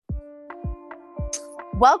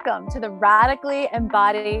Welcome to the Radically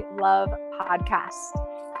Embody Love podcast.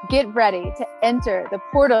 Get ready to enter the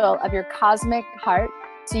portal of your cosmic heart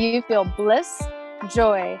so you feel bliss,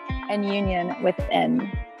 joy, and union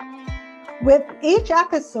within. With each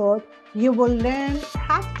episode, you will learn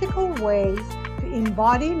practical ways to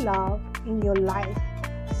embody love in your life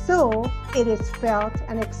so it is felt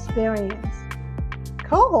and experienced.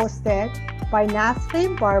 Co-hosted by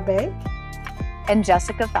Nasrin Barbic and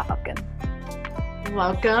Jessica Falcon.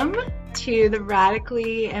 Welcome to the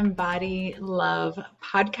Radically Embody Love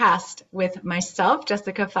podcast with myself,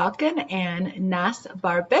 Jessica Falcon, and Nas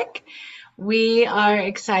Barbic. We are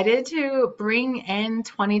excited to bring in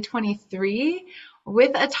 2023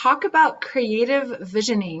 with a talk about creative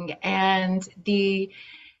visioning and the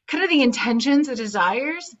kind of the intentions, the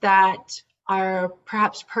desires that are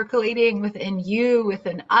perhaps percolating within you,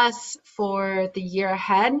 within us for the year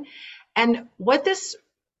ahead, and what this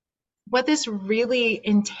really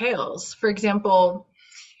entails. For example,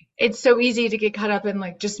 it's so easy to get caught up in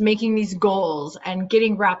like just making these goals and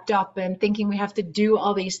getting wrapped up and thinking we have to do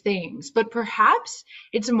all these things. But perhaps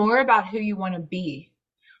it's more about who you want to be.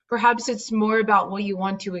 Perhaps it's more about what you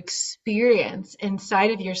want to experience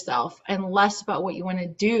inside of yourself and less about what you want to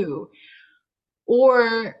do.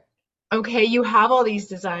 Or, okay, you have all these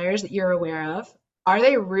desires that you're aware of. Are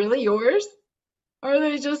they really yours? Or are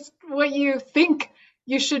they just what you think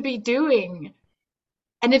you should be doing?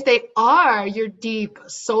 And if they are your deep,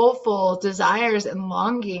 soulful desires and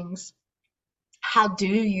longings, how do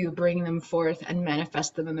you bring them forth and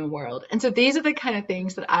manifest them in the world? And so these are the kind of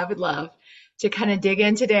things that I would love to kind of dig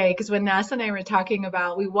in today, because when Nasa and I were talking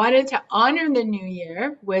about, we wanted to honor the new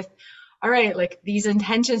year with, all right, like these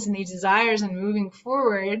intentions and these desires and moving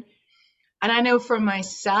forward. And I know for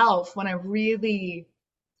myself, when I really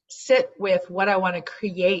sit with what I want to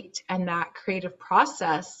create and that creative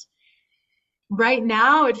process, right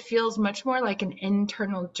now it feels much more like an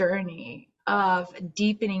internal journey of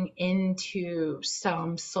deepening into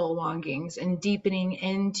some soul longings and deepening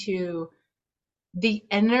into the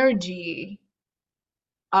energy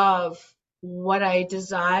of what I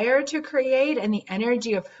desire to create and the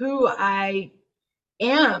energy of who I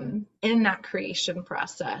am in that creation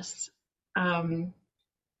process.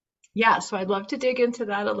 So I'd love to dig into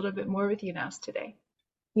that a little bit more with you, Nas, today.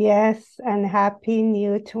 Yes, and happy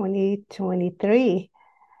new 2023.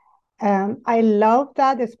 I love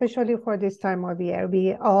that, especially for this time of year.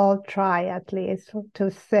 We all try at least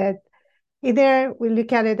to set, either we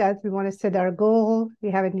look at it as we want to set our goal,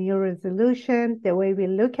 we have a new resolution, the way we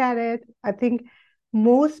look at it. I think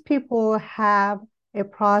most people have a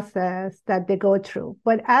process that they go through.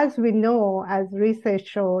 But as we know, as research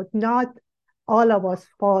showed, not all of us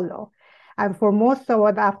follow. And for most of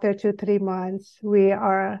us, after 2-3 months, we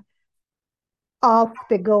are off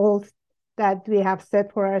the goals that we have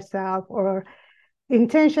set for ourselves or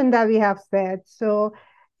intention that we have set. So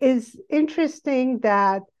it's interesting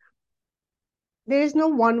that there is no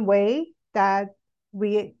one way that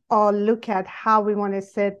we all look at how we want to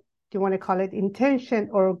set, do you want to call it intention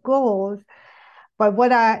or goals? But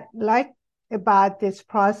what I like about this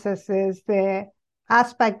process is the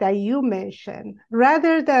aspect that you mentioned,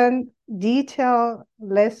 rather than detailed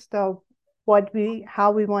list of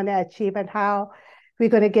how we want to achieve and how we're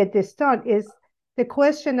going to get this done, is the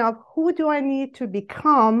question of who do I need to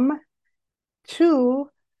become to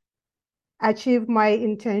achieve my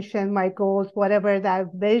intention, my goals, whatever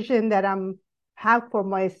that vision that I'm have for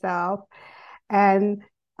myself. And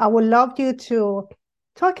I would love you to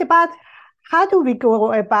talk about how do we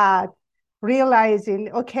go about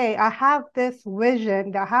realizing, okay, I have this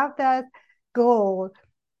vision, I have that goal,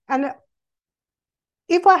 and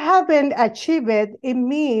if I haven't achieved it, it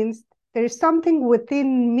means there's something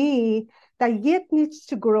within me that yet needs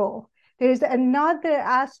to grow. There's another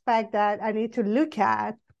aspect that I need to look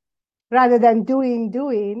at rather than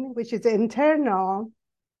doing, which is internal,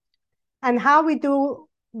 and how we do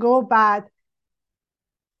go about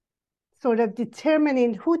sort of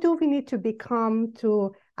determining who do we need to become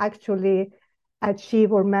to actually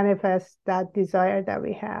achieve or manifest that desire that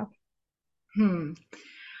we have.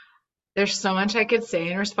 There's so much I could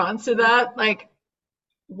say in response to that. Like,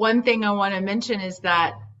 one thing I want to mention is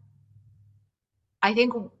that I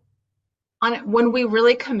think when we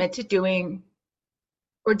really commit to doing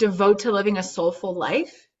or devote to living a soulful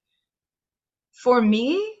life, for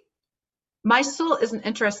me, my soul isn't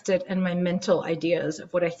interested in my mental ideas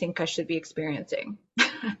of what I think I should be experiencing.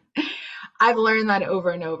 I've learned that over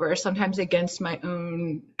and over, sometimes against my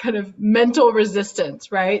own kind of mental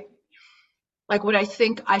resistance, right? Like what I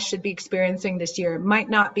think I should be experiencing this year might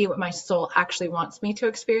not be what my soul actually wants me to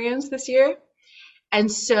experience this year.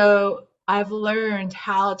 And so I've learned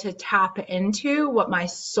how to tap into what my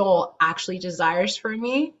soul actually desires for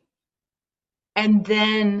me. And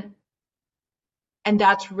then, and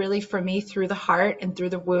that's really for me through the heart and through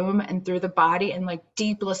the womb and through the body, and like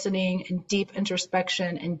deep listening and deep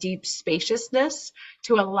introspection and deep spaciousness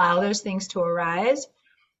to allow those things to arise,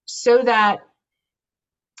 so that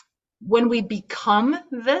when we become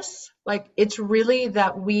this, like it's really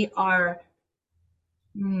that we are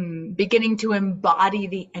beginning to embody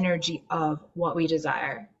the energy of what we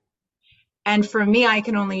desire. And for me, I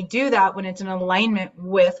can only do that when it's in alignment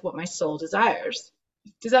with what my soul desires.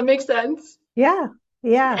 Does that make sense? Yeah.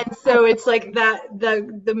 Yeah. And so it's like that,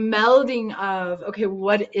 the melding of, okay,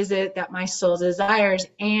 what is it that my soul desires,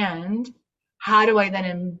 and how do I then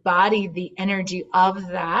embody the energy of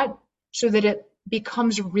that so that it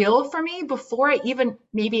becomes real for me before I even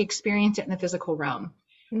maybe experience it in the physical realm.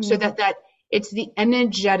 So that it's the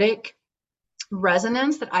energetic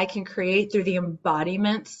resonance that I can create through the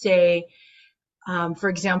embodiment. Say, for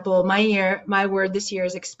example, my word this year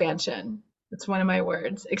is expansion. It's one of my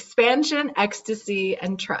words. Expansion, ecstasy,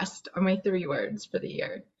 and trust are my 3 words for the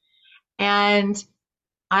year. And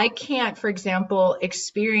I can't, for example,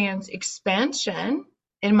 experience expansion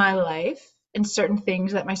in my life and certain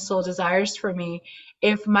things that my soul desires for me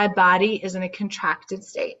if my body is in a contracted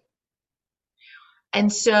state.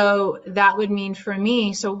 And so that would mean for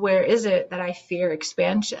me, so where is it that I fear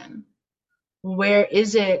expansion? Where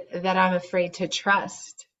is it that I'm afraid to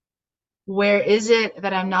trust? Where is it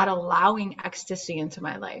that I'm not allowing ecstasy into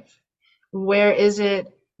my life? Where is it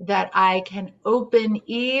that I can open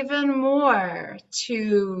even more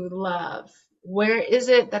to love? Where is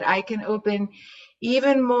it that I can open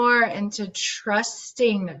even more into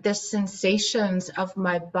trusting the sensations of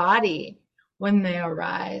my body when they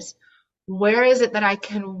arise? Where is it that I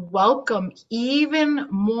can welcome even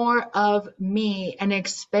more of me and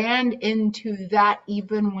expand into that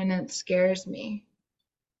even when it scares me?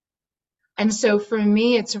 And so for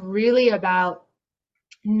me, it's really about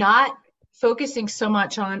not focusing so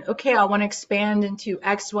much on, okay, I want to expand into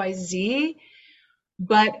XYZ,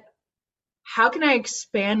 but how can I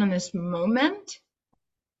expand in this moment?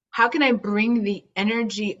 How can I bring the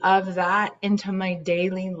energy of that into my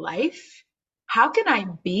daily life? How can I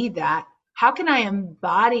be that? How can I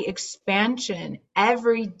embody expansion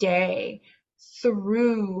every day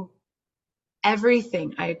through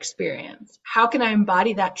everything I experience? How can I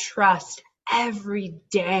embody that trust every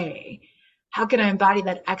day? How can I embody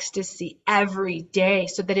that ecstasy every day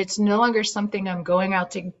so that it's no longer something I'm going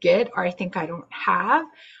out to get or I think I don't have,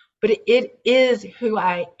 but it is who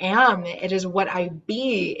I am. It is what I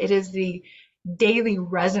be. It is the daily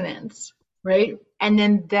resonance, right? And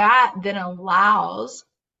then that then allows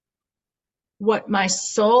what my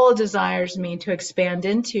soul desires me to expand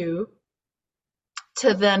into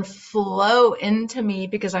to then flow into me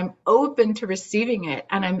because I'm open to receiving it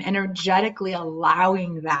and I'm energetically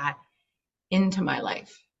allowing that into my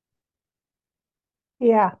life.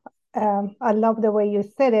 Yeah. I love the way you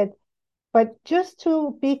said it. But just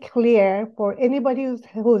to be clear for anybody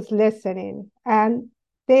who's listening and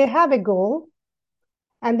they have a goal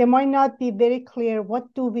and they might not be very clear,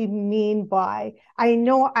 what do we mean by, I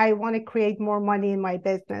know I want to create more money in my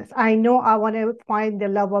business. I know I want to find the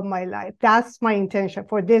love of my life. That's my intention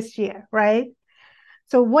for this year, right?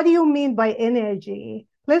 So what do you mean by energy?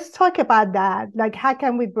 Let's talk about that. Like, how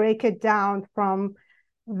can we break it down from,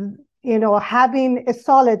 having a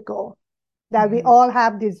solid goal that we all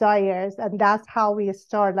have desires, and that's how we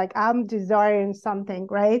start. Like, I'm desiring something,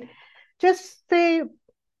 right? Just say,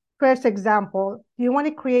 first example, you want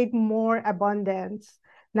to create more abundance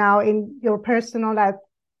now in your personal life,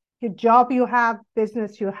 your job you have,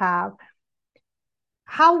 business you have.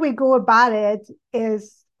 How we go about it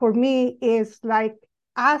is, for me, is like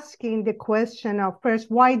asking the question of,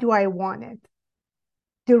 first, why do I want it?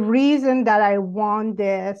 The reason that I want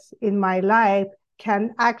this in my life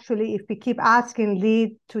can actually, if we keep asking,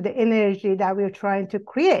 lead to the energy that we're trying to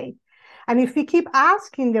create. And if we keep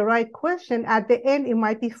asking the right question, at the end, it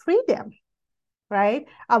might be freedom, right?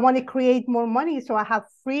 I want to create more money so I have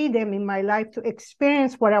freedom in my life to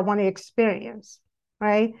experience what I want to experience,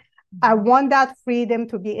 right? I want that freedom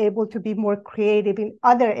to be able to be more creative in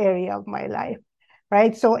other area of my life,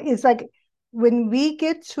 right? So it's like when we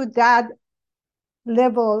get to that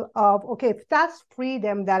level of, okay, if that's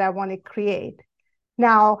freedom that I want to create,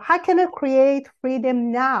 now how can I create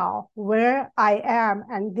freedom now where I am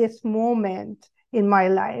and this moment in my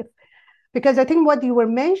life? Because I think what you were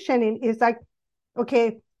mentioning is like,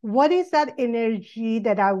 okay, what is that energy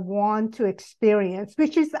that I want to experience,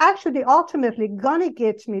 which is actually ultimately gonna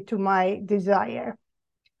get me to my desire,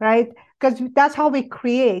 right? because that's how we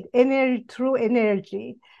create energy through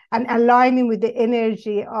energy and aligning with the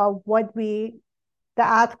energy of what the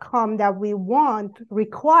outcome that we want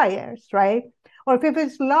requires, right? Or if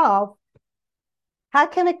it's love, how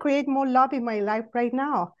can I create more love in my life right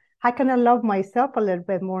now? How can I love myself a little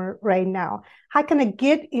bit more right now? How can I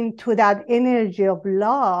get into that energy of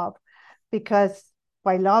love? Because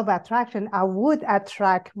by law of attraction, I would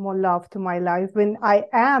attract more love to my life when I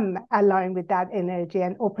am aligned with that energy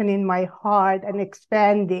and opening my heart and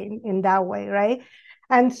expanding in that way, right?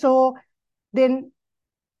 And so then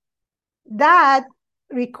that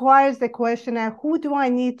requires the question of who do I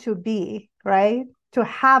need to be, right? To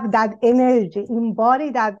have that energy, embody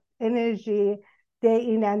that energy day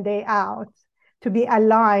in and day out, to be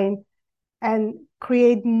aligned and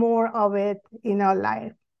create more of it in our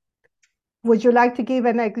life. Would you like to give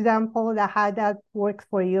an example of how that works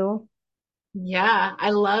for you? Yeah, I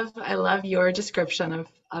love your description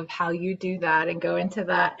of how you do that and go into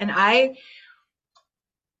that. And I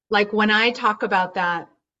like when I talk about that,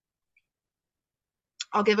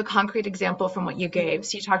 I'll give a concrete example from what you gave.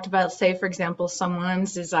 So you talked about, say, for example,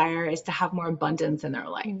 someone's desire is to have more abundance in their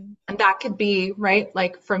life. Mm. And that could be, right?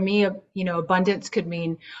 Like for me, abundance could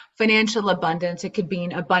mean financial abundance. It could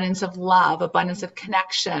mean abundance of love, abundance of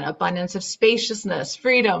connection, abundance of spaciousness,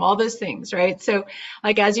 freedom, all those things, right? So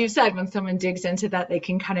like, as you said, when someone digs into that, they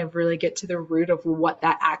can kind of really get to the root of what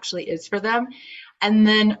that actually is for them. And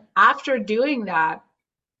then after doing that,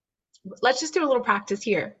 let's just do a little practice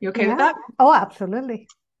here. You okay with Yeah. that? Oh, absolutely.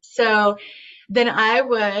 So then I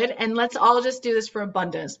would, and let's all just do this for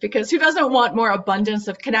abundance, because who doesn't want more abundance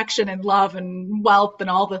of connection and love and wealth and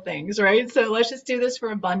all the things, right? So let's just do this for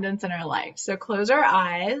abundance in our life. So close our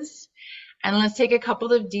eyes and let's take a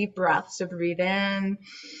couple of deep breaths. So breathe in,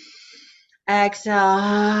 exhale,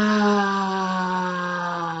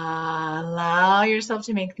 allow yourself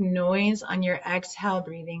to make noise on your exhale,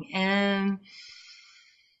 breathing in.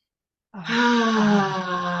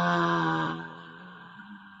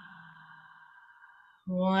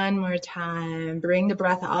 One more time. Bring the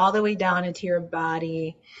breath all the way down into your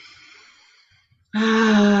body. And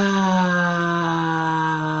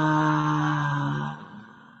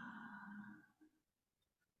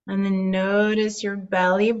then notice your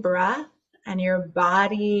belly breath and your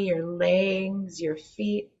body, your legs, your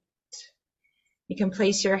feet. You can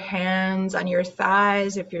place your hands on your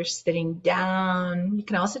thighs if you're sitting down. You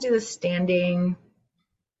can also do this standing.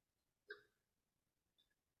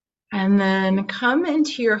 And then come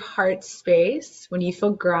into your heart space when you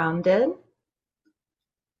feel grounded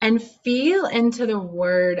and feel into the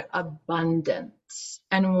word abundance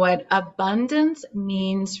and what abundance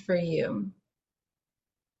means for you.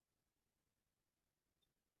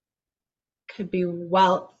 Could be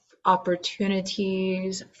wealth,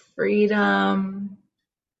 opportunities, freedom,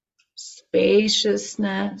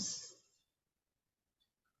 spaciousness,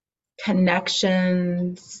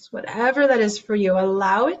 connections, whatever that is for you.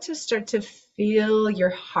 Allow it to start to fill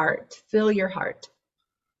your heart, fill your heart.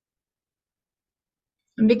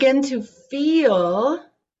 And begin to feel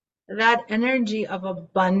that energy of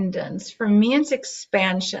abundance. For me, it's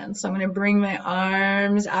expansion. So I'm going to bring my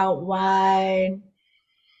arms out wide.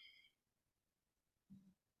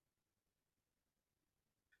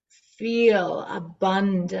 Feel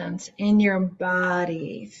abundance in your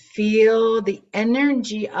body. Feel the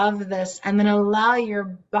energy of this, and then allow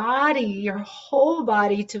your body, your whole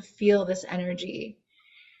body, to feel this energy.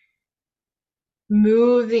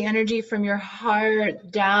 Move the energy from your heart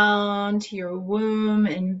down to your womb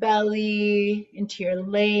and belly, into your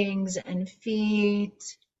legs and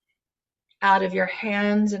feet, out of your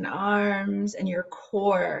hands and arms and your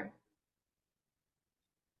core.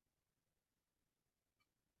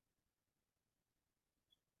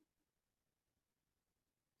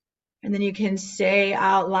 And then you can say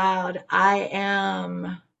out loud, I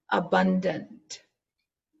am abundant.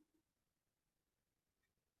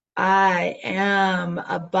 I am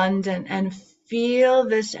abundant. And feel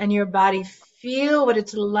this in your body. Feel what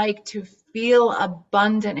it's like to feel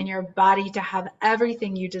abundant in your body, to have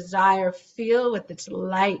everything you desire. Feel what it's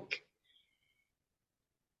like.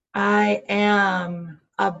 I am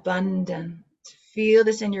abundant. Feel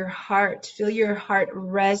this in your heart. Feel your heart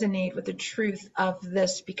resonate with the truth of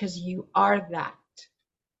this, because you are that.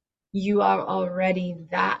 You are already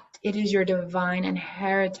that. It is your divine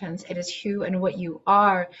inheritance. It is who and what you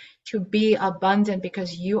are, to be abundant,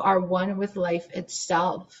 because you are one with life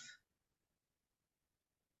itself.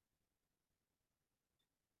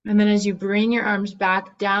 And then as you bring your arms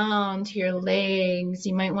back down to your legs,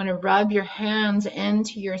 you might want to rub your hands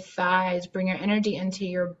into your thighs, bring your energy into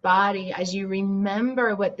your body as you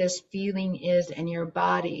remember what this feeling is in your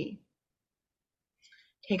body.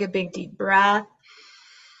 Take a big deep breath.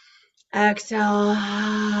 Exhale.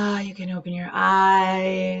 You can open your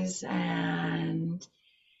eyes, and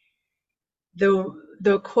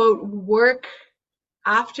the quote work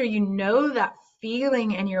after you know that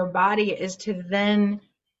feeling in your body is to then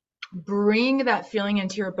bring that feeling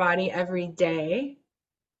into your body every day.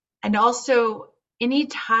 And also,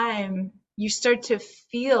 anytime you start to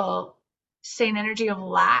feel, say, an energy of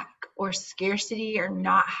lack or scarcity or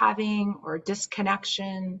not having or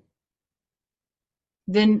disconnection,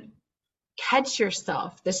 then catch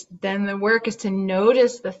yourself. Then the work is to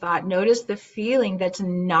notice the thought, notice the feeling that's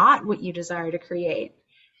not what you desire to create.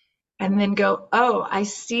 And then go, oh, I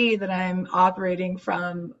see that I'm operating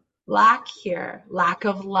from lack here, lack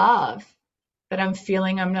of love, that I'm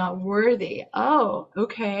feeling I'm not worthy. Oh,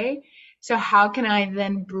 okay. So how can I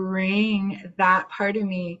then bring that part of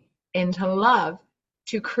me into love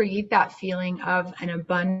to create that feeling of an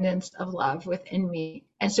abundance of love within me?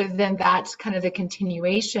 And so then that's kind of the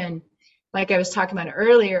continuation, like I was talking about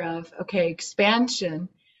earlier, of, okay, expansion.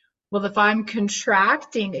 Well, if I'm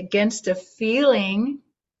contracting against a feeling,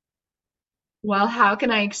 well, how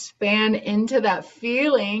can I expand into that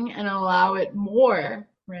feeling and allow it more,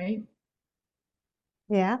 right?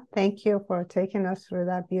 Yeah, thank you for taking us through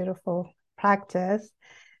that beautiful practice.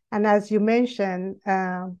 And as you mentioned,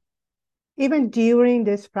 even during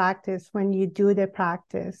this practice, when you do the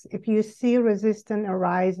practice, if you see resistance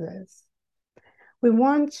arises, we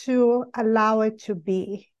want to allow it to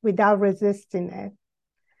be without resisting it.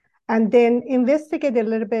 And then investigate a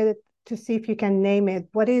little bit to see if you can name it.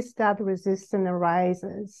 What is that resistance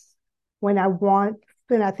arises when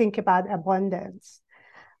I think about abundance?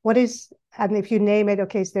 What is, and if you name it,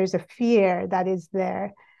 okay, so there's a fear that is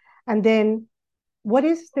there. And then what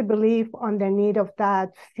is the belief underneath of that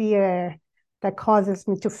fear that causes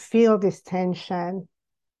me to feel this tension?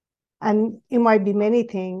 And it might be many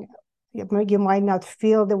things. You might not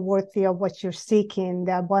feel the worthy of what you're seeking,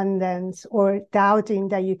 the abundance, or doubting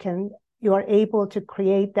that you are able to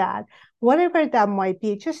create that. Whatever that might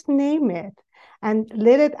be, just name it and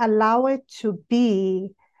allow it to be.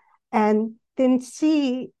 And then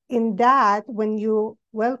see in that, when you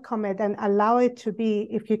welcome it and allow it to be,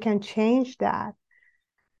 if you can change that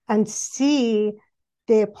and see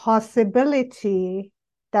the possibility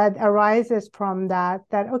that arises from that,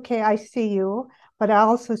 okay, I see you, but I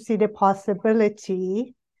also see the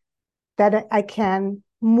possibility that I can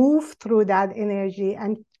move through that energy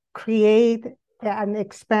and create an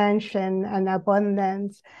expansion and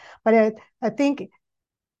abundance. But I think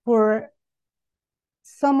for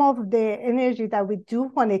some of the energy that we do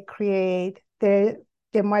want to create, there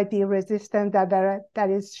might be resistance that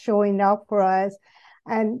is showing up for us.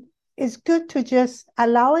 And it's good to just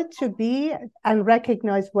allow it to be and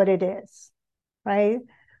recognize what it is, right?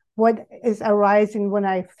 What is arising when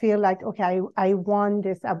I feel like, okay, I want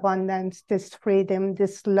this abundance, this freedom,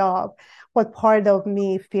 this love. What part of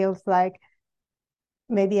me feels like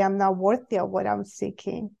maybe I'm not worthy of what I'm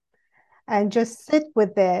seeking? And just sit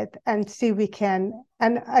with it and see we can.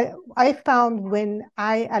 And I found when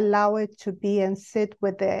I allow it to be and sit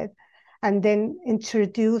with it and then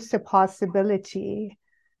introduce the possibility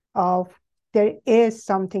of there is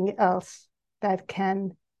something else that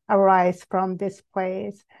can arise from this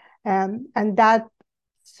place. And that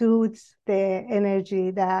soothes the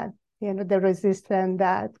energy that, the resistance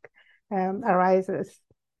that arises.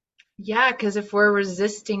 Yeah, because if we're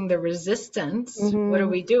resisting the resistance, what are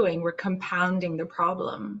we doing? We're compounding the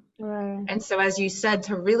problem. Right. And so, as you said,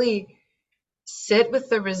 to really sit with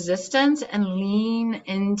the resistance and lean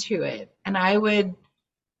into it. And I would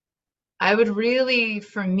really,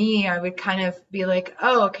 for me, I would kind of be like,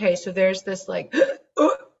 oh, okay, so there's this like,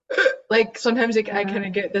 like sometimes I kind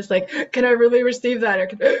of get this like, can I really receive that? Or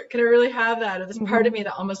can I really have that? Or this part of me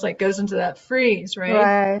that almost like goes into that freeze, right?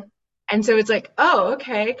 Right. And so it's like, oh,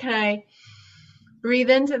 okay, can I breathe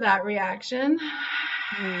into that reaction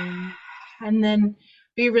and then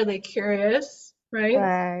be really curious, right?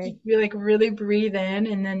 Right. Be like really breathe in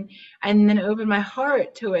and then open my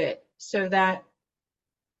heart to it so that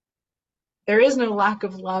there is no lack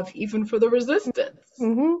of love even for the resistance.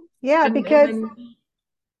 Yeah, And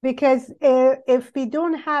because if we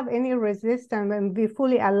don't have any resistance and we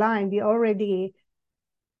fully aligned, we already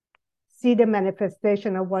see the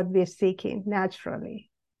manifestation of what we're seeking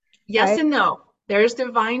naturally. yes Right? and no. There's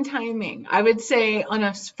divine timing. I would say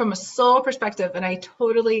from a soul perspective, and I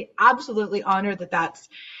totally, absolutely honor that that's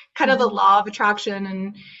kind of the law of attraction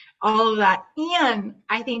and all of that. And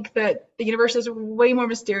I think that the universe is way more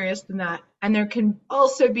mysterious than that. And there can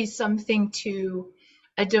also be something to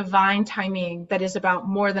a divine timing that is about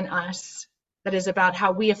more than us, that is about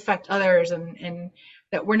how we affect others and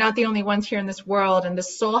that we're not the only ones here in this world, and the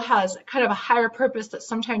soul has kind of a higher purpose that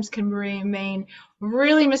sometimes can remain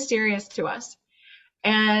really mysterious to us.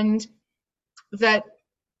 And that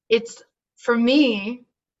it's, for me,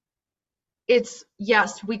 it's,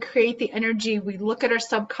 yes, we create the energy, we look at our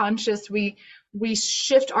subconscious, we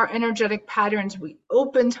shift our energetic patterns, we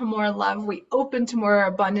open to more love, we open to more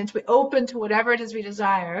abundance, we open to whatever it is we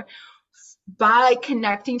desire by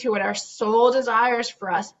connecting to what our soul desires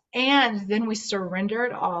for us. And then we surrender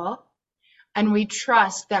it all, and we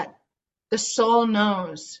trust that the soul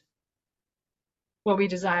knows what we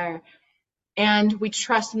desire, and we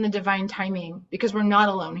trust in the divine timing, because we're not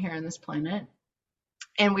alone here on this planet,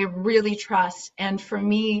 and we really trust. And for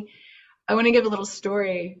me, I want to give a little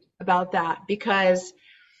story about that, because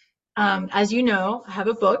as you know, I have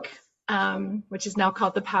a book, which is now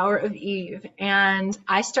called The Power of Eve. And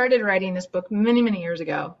I started writing this book many, many years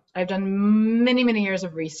ago. I've done many, many years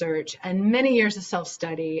of research and many years of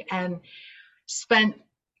self-study, and spent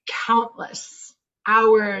countless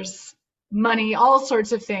hours, money, all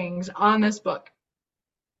sorts of things on this book.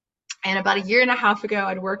 And about a year and a half ago,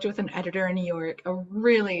 I'd worked with an editor in New York,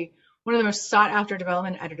 one of the most sought after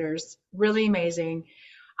development editors, really amazing.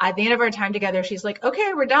 At the end of our time together, she's like,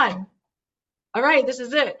 okay, we're done. All right, this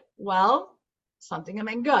is it. Well, something in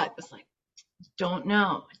my gut was like, don't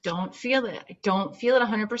know. I don't feel it. I don't feel it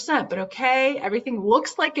 100%, but okay, everything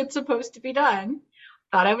looks like it's supposed to be done.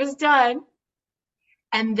 Thought I was done.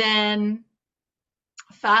 And then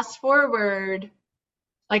fast forward,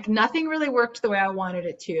 like nothing really worked the way I wanted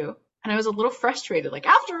it to. And I was a little frustrated, like,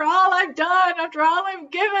 after all I've done, after all I've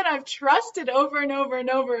given, I've trusted over and over and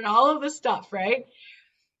over and all of this stuff, right?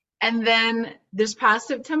 And then this past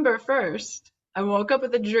September 1st, I woke up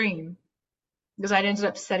with a dream, because I'd ended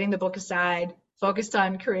up setting the book aside, focused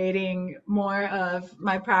on creating more of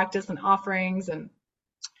my practice and offerings. And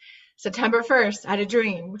September 1st, I had a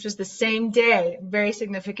dream, which was the same day, very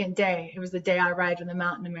significant day. It was the day I arrived on the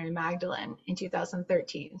mountain of Mary Magdalene in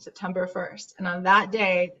 2013, September 1st. And on that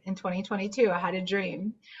day in 2022, I had a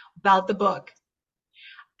dream about the book,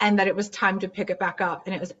 and that it was time to pick it back up.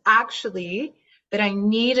 And it was actually that I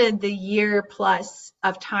needed the year plus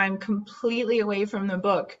of time completely away from the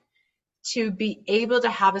book to be able to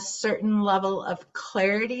have a certain level of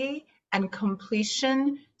clarity and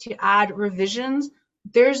completion to add revisions.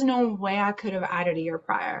 There's no way I could have added a year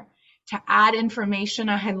prior. To add information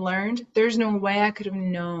I had learned, there's no way I could have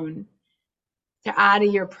known to add a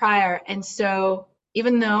year prior. And so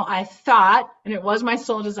even though I thought, and it was my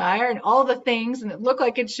soul desire and all the things, and it looked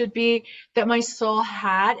like it should be, that my soul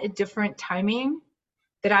had a different timing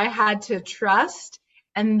that I had to trust,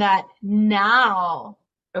 and that now,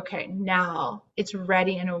 okay, now it's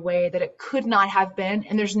ready in a way that it could not have been.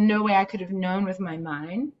 And there's no way I could have known with my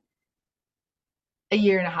mind a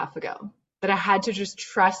year and a half ago, that I had to just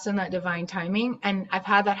trust in that divine timing. And I've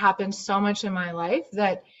had that happen so much in my life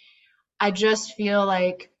that I just feel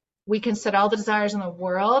like we can set all the desires in the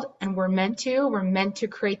world, and we're meant to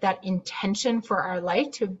create that intention for our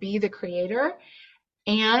life to be the creator,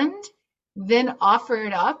 and then offer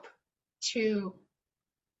it up to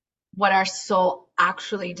what our soul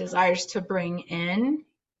actually desires to bring in,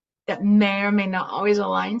 that may or may not always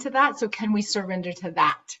align to that. So can we surrender to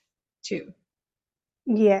that too?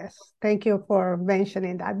 Yes, thank you for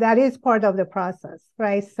mentioning that. That is part of the process,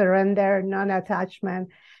 right? Surrender, non-attachment,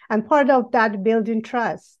 and part of that building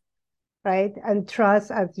trust, right? And trust,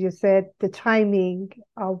 as you said, the timing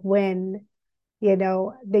of when,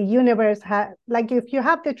 the universe like if you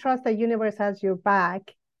have the trust that universe has your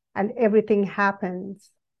back and everything happens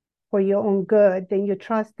for your own good, then you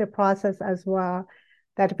trust the process as well.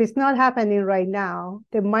 That if it's not happening right now,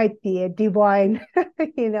 there might be a divine,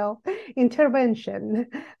 intervention.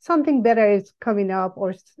 Something better is coming up,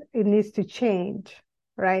 or it needs to change,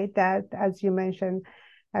 right? That, as you mentioned,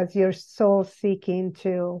 as your soul seeking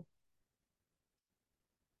to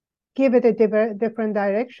give it a different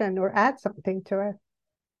direction or add something to it.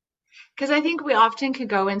 Because I think we often could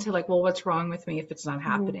go into like, well, what's wrong with me if it's not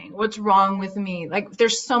happening? What's wrong with me? Like,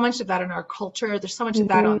 there's so much of that in our culture. There's so much of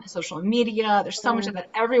that on social media. There's so much of that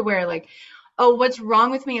everywhere. Like, oh, what's wrong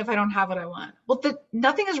with me if I don't have what I want? Well,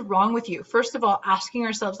 nothing is wrong with you. First of all, asking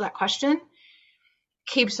ourselves that question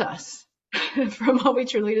keeps us from what we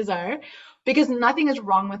truly desire, because nothing is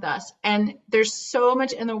wrong with us. And there's so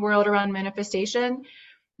much in the world around manifestation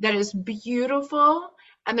that is beautiful.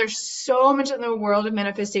 And there's so much in the world of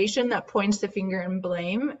manifestation that points the finger and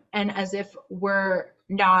blame, and as if we're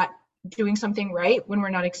not doing something right when we're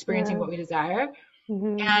not experiencing what we desire.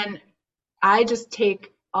 And I just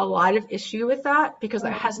take a lot of issue with that, because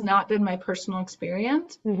that has not been my personal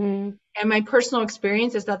experience. And my personal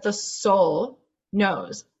experience is that the soul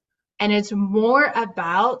knows. And it's more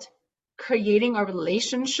about creating a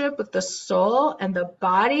relationship with the soul and the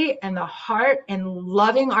body and the heart and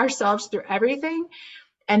loving ourselves through everything.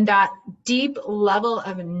 And that deep level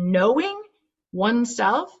of knowing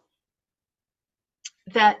oneself,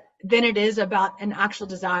 that than it is about an actual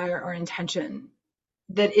desire or intention.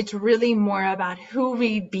 That it's really more about who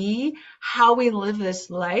we be, how we live this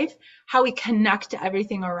life, how we connect to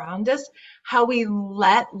everything around us, how we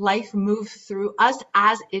let life move through us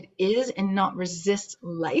as it is and not resist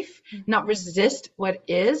life, not resist what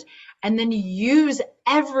is, and then use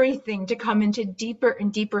everything to come into deeper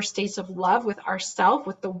and deeper states of love with ourselves,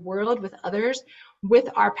 with the world, with others, with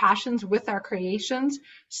our passions, with our creations,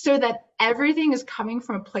 so that everything is coming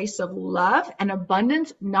from a place of love and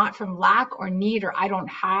abundance, not from lack or need or I don't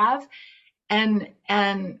have, and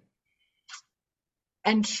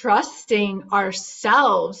trusting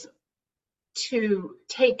ourselves to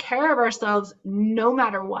take care of ourselves no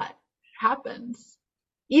matter what happens.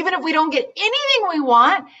 Even if we don't get anything we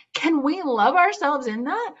want, can we love ourselves in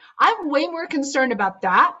that? I'm way more concerned about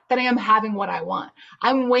that than I am having what I want.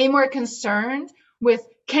 I'm way more concerned with,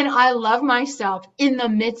 can I love myself in the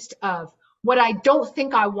midst of what I don't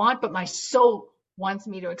think I want, but my soul wants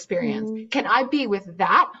me to experience? Can I be with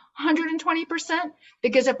that 120%?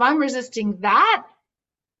 Because if I'm resisting that,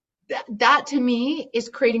 that to me is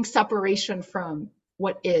creating separation from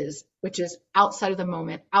what is, which is outside of the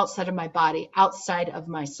moment, outside of my body, outside of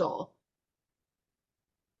my soul.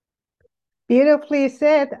 Beautifully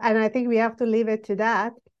said. And I think we have to leave it to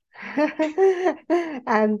that.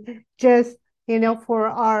 And just, for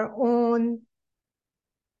our own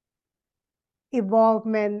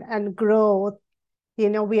evolvement and growth, we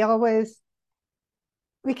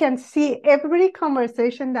can see every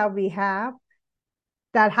conversation that we have,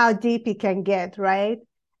 that how deep it can get, right?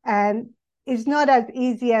 And it's not as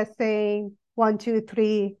easy as saying 1, 2,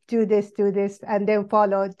 3, do this, and then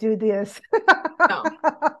follow, do this. No.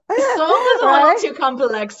 The soul is a little too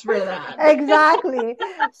complex for that. Exactly.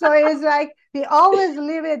 So it's like we always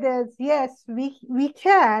leave it as, yes, we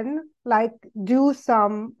can like do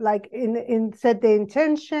some, like in set the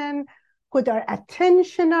intention, put our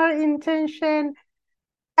attention, our intention,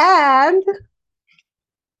 and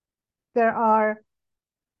there are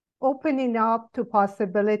opening up to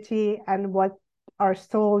possibility and what our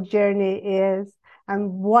soul journey is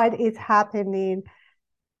and what is happening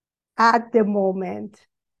at the moment,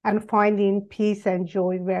 and finding peace and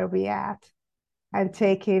joy where we at, and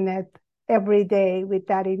taking it every day with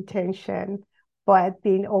that intention, but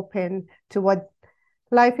being open to what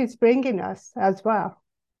life is bringing us as well.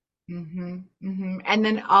 And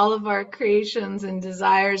then all of our creations and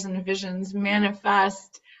desires and visions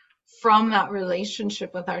manifest from that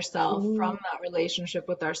relationship with ourselves, from that relationship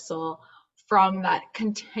with our soul, from that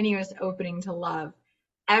continuous opening to love.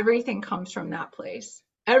 Everything comes from that place.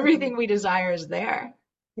 Everything we desire is there.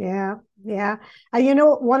 Yeah. And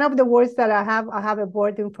one of the words that I have a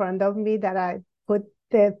board in front of me that I put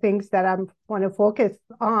the things that I want to focus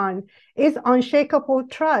on is unshakable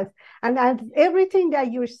trust. And as everything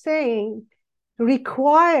that you're saying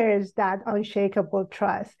requires that unshakable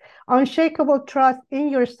trust in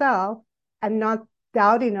yourself and not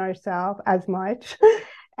doubting ourselves as much,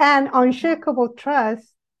 and unshakable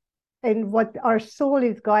trust in what our soul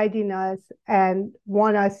is guiding us and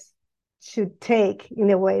want us to take in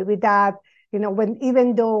a way, without, when,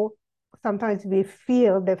 even though sometimes we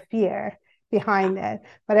feel the fear behind it,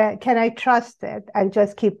 but can I trust it and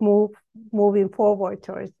just keep moving forward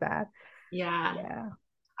towards that? Yeah.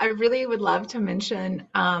 I really would love to mention,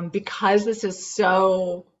 because this is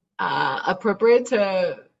so appropriate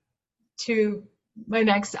to my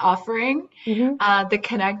next offering, the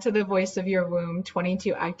Connect to the Voice of Your Womb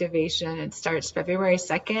 22 activation. It starts February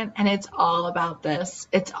 2nd, and it's all about this.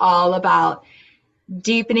 It's all about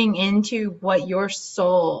deepening into what your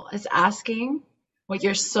soul is asking, what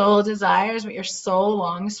your soul desires, what your soul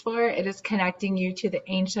longs for. It is connecting you to the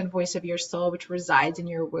ancient voice of your soul, which resides in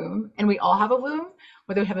your womb. And we all have a womb,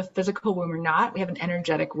 whether we have a physical womb or not. We have an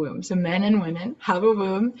energetic womb. So men and women have a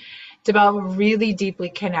womb. It's about really deeply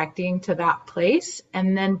connecting to that place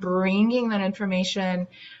and then bringing that information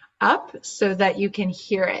up so that you can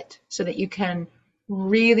hear it, so that you can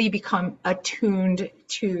really become attuned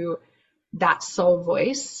to that soul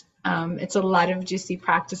voice. It's a lot of juicy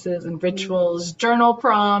practices and rituals, journal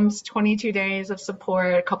prompts, 22 days of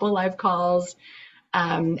support, a couple of live calls,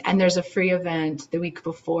 and there's a free event the week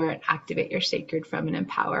before at Activate Your Sacred Feminine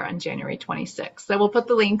Power on January 26th. So we'll put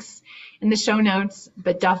the links in the show notes,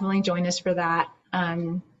 but definitely join us for that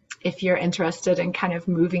if you're interested in kind of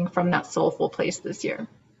moving from that soulful place this year.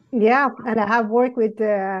 Yeah, and I have worked with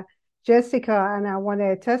Jessica, and I want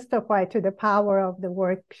to testify to the power of the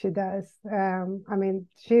work she does. I mean,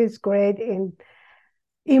 she's great in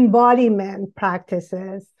embodiment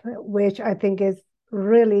practices, which I think is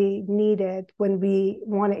really needed when we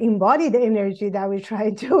want to embody the energy that we try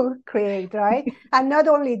to create, right? And not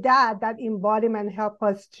only that, that embodiment help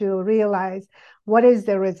us to realize what is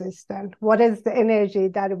the resistance, what is the energy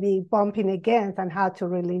that we bumping against, and how to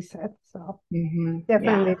release it. So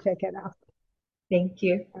definitely check it out. Thank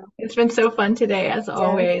you. It's been so fun today, as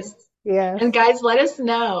always. Yes. And guys, let us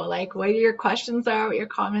know like what your questions are, what your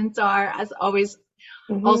comments are. As always,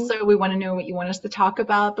 also, we want to know what you want us to talk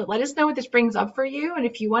about, but let us know what this brings up for you. And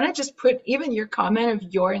if you want to just put even your comment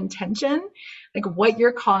of your intention, like what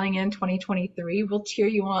you're calling in 2023, we'll cheer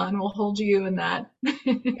you on. We'll hold you in that.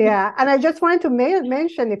 Yeah. And I just wanted to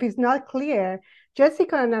mention, if it's not clear,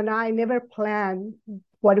 Jessica and I never plan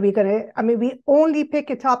what we're going to, I mean, we only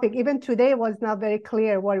pick a topic. Even today was not very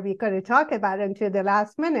clear what we're going to talk about until the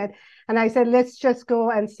last minute. And I said, let's just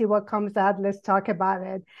go and see what comes out. Let's talk about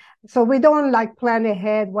it. So we don't like plan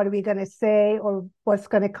ahead what we're going to say or what's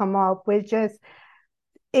going to come up. We're just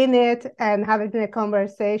in it and having a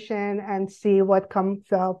conversation and see what comes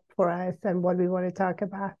up for us and what we want to talk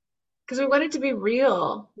about. Because we want it to be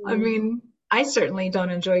real. I mean, I certainly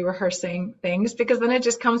don't enjoy rehearsing things because then it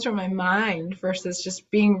just comes from my mind versus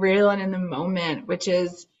just being real and in the moment, which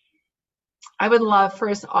is, I would love for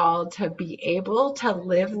us all to be able to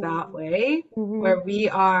live that way, where we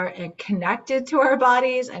are connected to our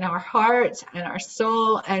bodies and our hearts and our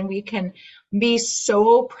soul, and we can be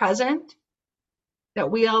so present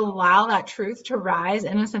that we allow that truth to rise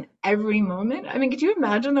in us in every moment. I mean, could you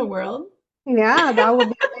imagine the world? Yeah, that would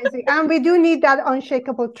be amazing. And we do need that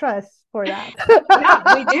unshakable trust for that.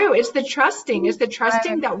 Yeah, we do. It's the trusting. It's the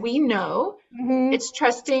trusting Right. that we know. It's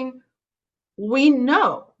trusting we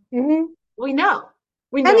know. We know.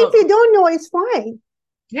 We And if know. you don't know, it's fine.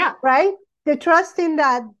 Yeah. Right? The trusting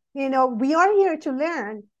that, we are here to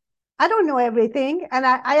learn. I don't know everything, and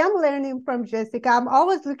I am learning from Jessica. I'm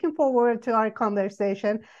always looking forward to our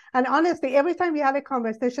conversation. And honestly, every time we have a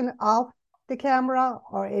conversation off the camera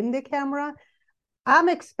or in the camera, I'm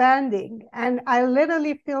expanding, and I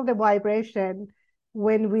literally feel the vibration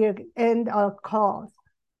when we end our calls.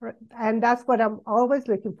 And that's what I'm always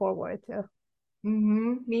looking forward to.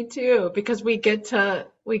 Me too, because we get to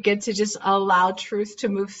just allow truth to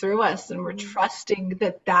move through us, and we're trusting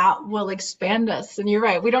that that will expand us. And you're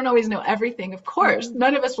right, we don't always know everything, of course.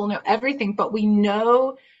 None of us will know everything, but we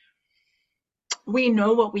know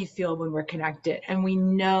what we feel when we're connected, and we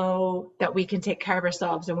know that we can take care of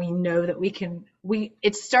ourselves, and we know that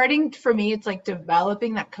it's starting for me, it's like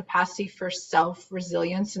developing that capacity for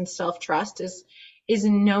self-resilience and self-trust is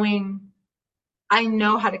knowing I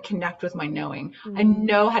know how to connect with my knowing. I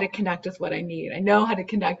know how to connect with what I need. I know how to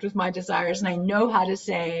connect with my desires, and I know how to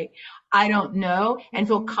say I don't know and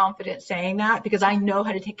feel confident saying that because I know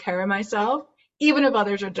how to take care of myself even if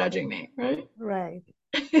others are judging me, right? Right.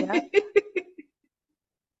 Yeah.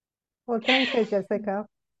 Well, thank you, Jessica.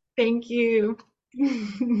 Thank you.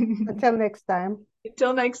 Until next time.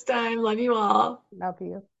 Until next time, love you all. Love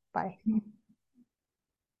you. Bye.